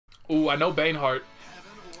Ooh, I know Bainhardt,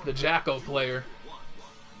 the Jacko player.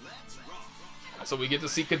 So we get to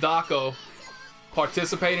see Kedako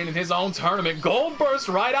participating in his own tournament. Gold burst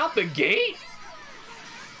right out the gate.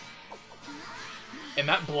 And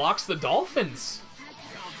that blocks the Dolphins.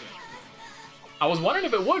 I was wondering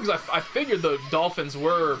if it would, because I figured the Dolphins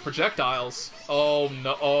were projectiles. Oh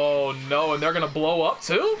no, and they're gonna blow up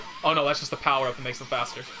too? Oh no, that's just the power up that makes them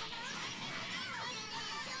faster.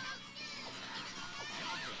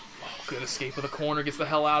 Oh, good escape of the corner, gets the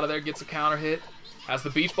hell out of there, gets a counter hit. Has the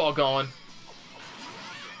beach ball going.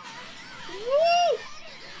 Woo!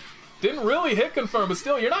 Didn't really hit confirm, but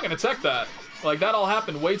still, you're not gonna tech that. Like, that all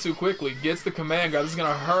happened way too quickly. Gets the command grab, this is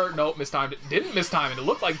gonna hurt. Nope, mistimed it. Didn't mistime it, it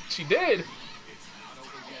looked like she did.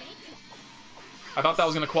 I thought that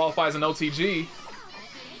was going to qualify as an OTG.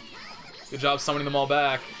 Good job summoning them all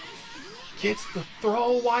back. Gets the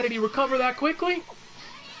throw. Why did he recover that quickly?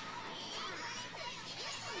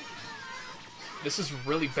 This is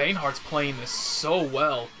really... Bainhardt's playing this so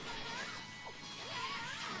well.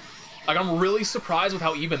 Like, I'm really surprised with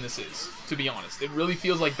how even this is, to be honest. It really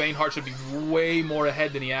feels like Bainhardt should be way more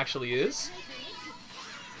ahead than he actually is.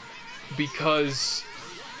 Because...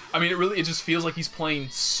 I mean, it just feels like he's playing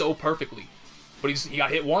so perfectly. But he got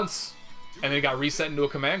hit once, and then he got reset into a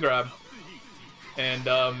command grab. And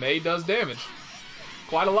May does damage.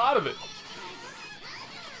 Quite a lot of it.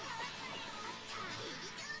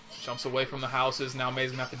 Jumps away from the houses. Now May's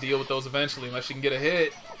going to have to deal with those eventually, unless she can get a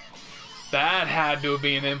hit. That had to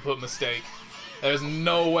be an input mistake. There's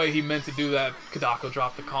no way he meant to do that. Kedako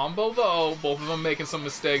dropped the combo, though. Both of them making some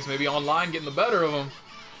mistakes. Maybe online getting the better of him.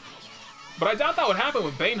 But I doubt that would happen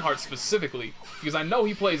with Bainhardt specifically, because I know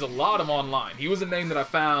he plays a lot of online. He was a name that I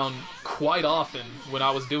found quite often when I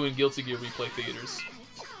was doing Guilty Gear replay theaters.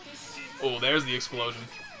 Oh, there's the explosion.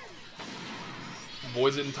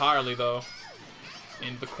 Avoids it entirely, though.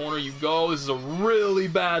 Into the corner you go. This is a really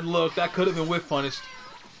bad look. That could have been whiff punished.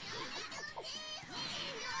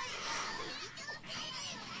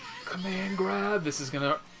 Command grab. This is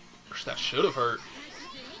gonna... That should have hurt.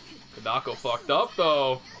 Kedako fucked up,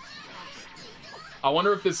 though. I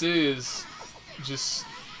wonder if this is just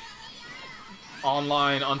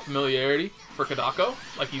online unfamiliarity for Kedako.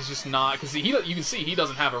 Like, he's just not... Because you can see he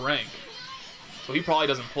doesn't have a rank. So he probably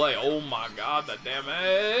doesn't play. Oh my god, that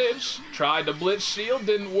damage. Tried to blitz shield,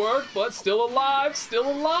 didn't work, but still alive.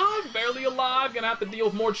 Still alive. Barely alive. Gonna have to deal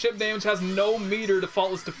with more chip damage. Has no meter to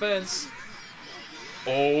faultless defense.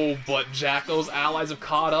 Oh, but Jacko's allies have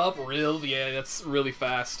caught up. Really? Yeah, that's really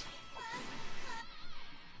fast.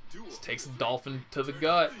 Just takes the Dolphin to the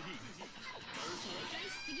gut.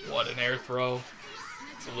 What an air throw.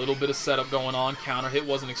 It's a little bit of setup going on. Counter hit,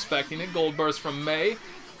 wasn't expecting it. Gold burst from May.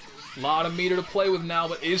 A lot of meter to play with now,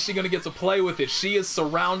 but is she going to get to play with it? She is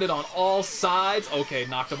surrounded on all sides. Okay,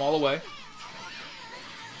 knocked them all away.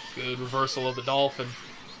 Good reversal of the Dolphin.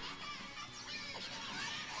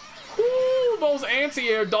 Whoo, those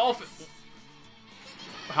anti-air Dolphin.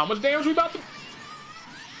 How much damage we about to...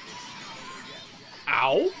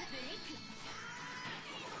 Ow.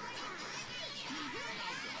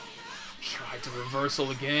 Tried to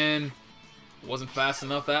reversal again. Wasn't fast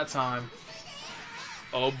enough that time.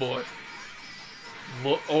 Oh boy.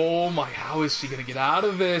 Look, oh my, how is she gonna get out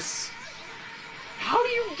of this? How do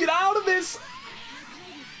you get out of this?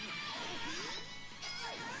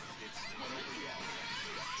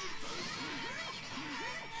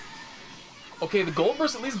 Okay, the gold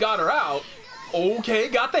burst at least got her out. Okay,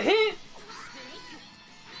 got the hit.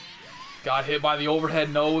 Got hit by the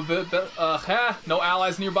overhead. No, no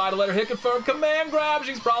allies nearby to let her hit confirm. Command grab.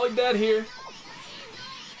 She's probably dead here.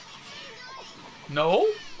 No.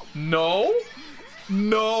 No.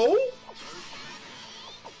 No.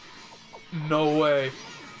 No way.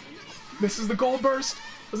 Misses the gold burst.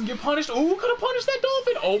 Doesn't get punished. Ooh, could have punished that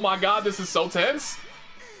Dolphin. Oh my god, this is so tense.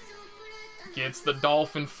 Gets the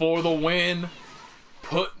Dolphin for the win.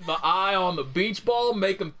 Put the eye on the beach ball,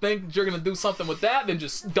 make him think that you're going to do something with that, then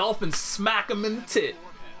just Dolphin smack him in the tit.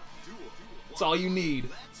 That's all you need.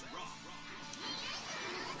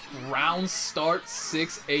 Round start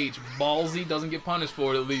 6H. Ballsy, doesn't get punished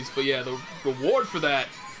for it at least, but yeah, the reward for that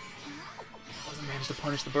doesn't manage to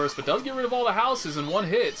punish the burst, but does get rid of all the houses in one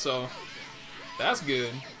hit, so that's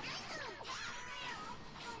good.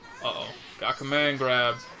 Uh-oh. Got command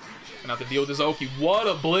grabbed. Gonna have to deal with this Oki. What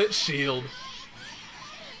a blitz shield.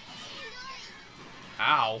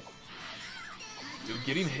 Ow. Dude,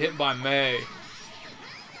 getting hit by May.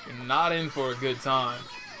 You're not in for a good time.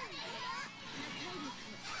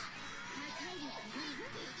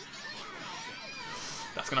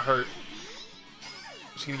 That's gonna hurt.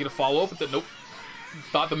 Is she gonna get a follow-up with it? Nope.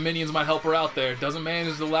 Thought the minions might help her out there. Doesn't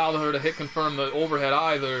manage to allow her to hit confirm the overhead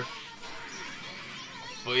either.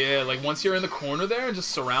 But yeah, like once you're in the corner there and just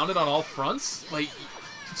surrounded on all fronts, like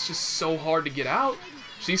it's just so hard to get out.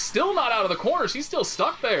 She's still not out of the corner. She's still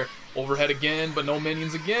stuck there. Overhead again, but no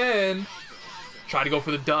minions again. Try to go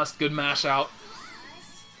for the dust. Good mash out.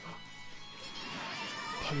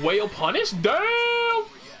 Whale punish? Damn!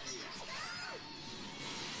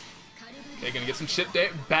 Okay, gonna get some shit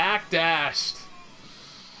backdashed.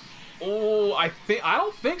 Oh, I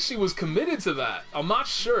don't think she was committed to that. I'm not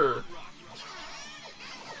sure.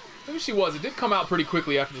 Maybe she was. It did come out pretty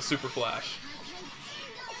quickly after the super flash.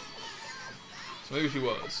 So maybe she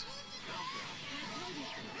was.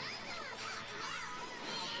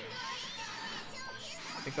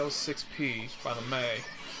 I think that was 6P by the May.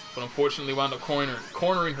 But unfortunately wound up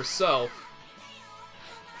cornering herself.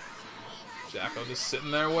 Jacko just sitting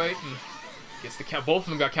there waiting. Gets the count. Both of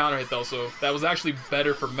them got counter hit though, so that was actually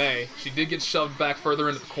better for May. She did get shoved back further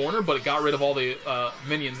into the corner, but it got rid of all the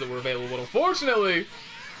minions that were available. But unfortunately,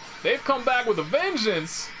 they've come back with a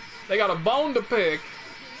vengeance. They got a bone to pick.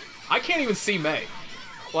 I can't even see May.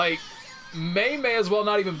 Like, May as well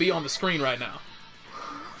not even be on the screen right now.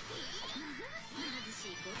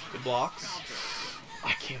 Good blocks.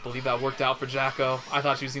 I can't believe that worked out for Jacko. I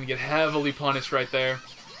thought she was going to get heavily punished right there.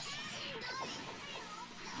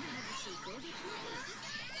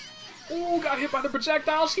 Ooh, got hit by the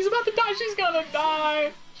projectile. She's about to die. She's gonna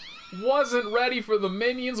die. Wasn't ready for the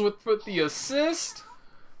minions with the assist.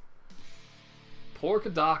 Poor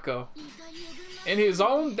Kedako. In his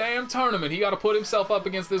own damn tournament, he got to put himself up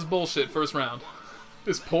against this bullshit first round.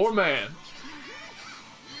 This poor man.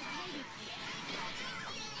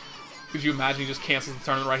 Could you imagine he just cancels the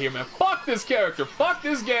tournament right here, man? Fuck this character. Fuck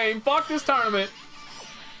this game. Fuck this tournament.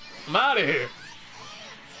 I'm out of here.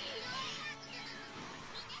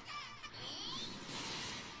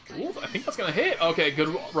 Ooh, I think that's gonna hit. Okay,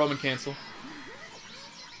 good Roman cancel.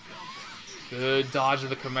 Good dodge of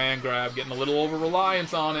the command grab. Getting a little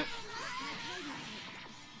over-reliance on it.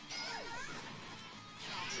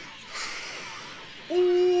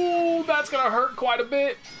 Ooh, that's gonna hurt quite a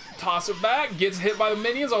bit. Toss it back. Gets hit by the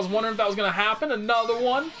minions. I was wondering if that was gonna happen. Another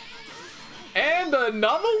one. And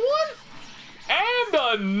another one.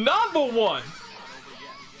 And another one.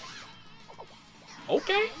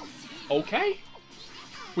 Okay. Okay.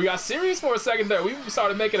 We got serious for a second there. We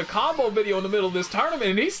started making a combo video in the middle of this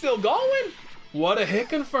tournament, and he's still going. What a hit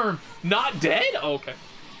confirm. Not dead? Okay.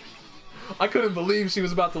 I couldn't believe she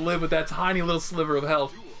was about to live with that tiny little sliver of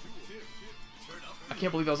health. I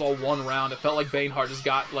can't believe that was all one round. It felt like Bainhardt just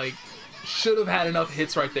got, like, should have had enough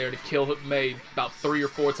hits right there to kill May about 3 or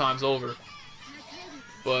 4 times over.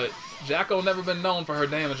 But Jacko never been known for her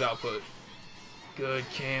damage output. Good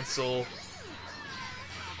cancel.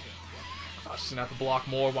 She's gonna have to block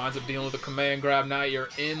more, winds up dealing with the command grab. Now you're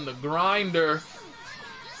in the grinder.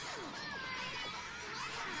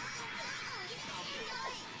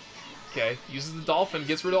 Okay, uses the dolphin,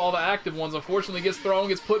 gets rid of all the active ones. Unfortunately, gets thrown,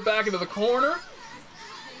 gets put back into the corner.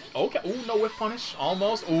 Okay, ooh, no whiff punish,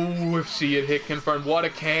 almost. Ooh, if she had hit confirmed. What a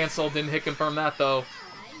cancel, didn't hit confirm that though.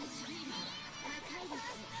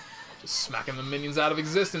 Just smacking the minions out of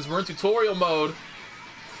existence. We're in tutorial mode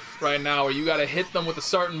right now where you gotta hit them with a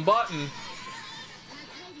certain button.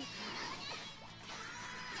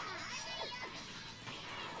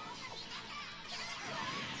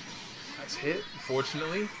 Hit.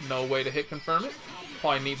 Unfortunately, no way to hit confirm it.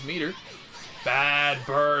 Probably needs meter. Bad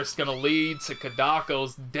burst. Gonna lead to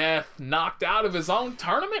Kedako's death. Knocked out of his own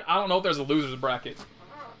tournament. I don't know if there's a loser's bracket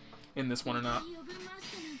in this one or not.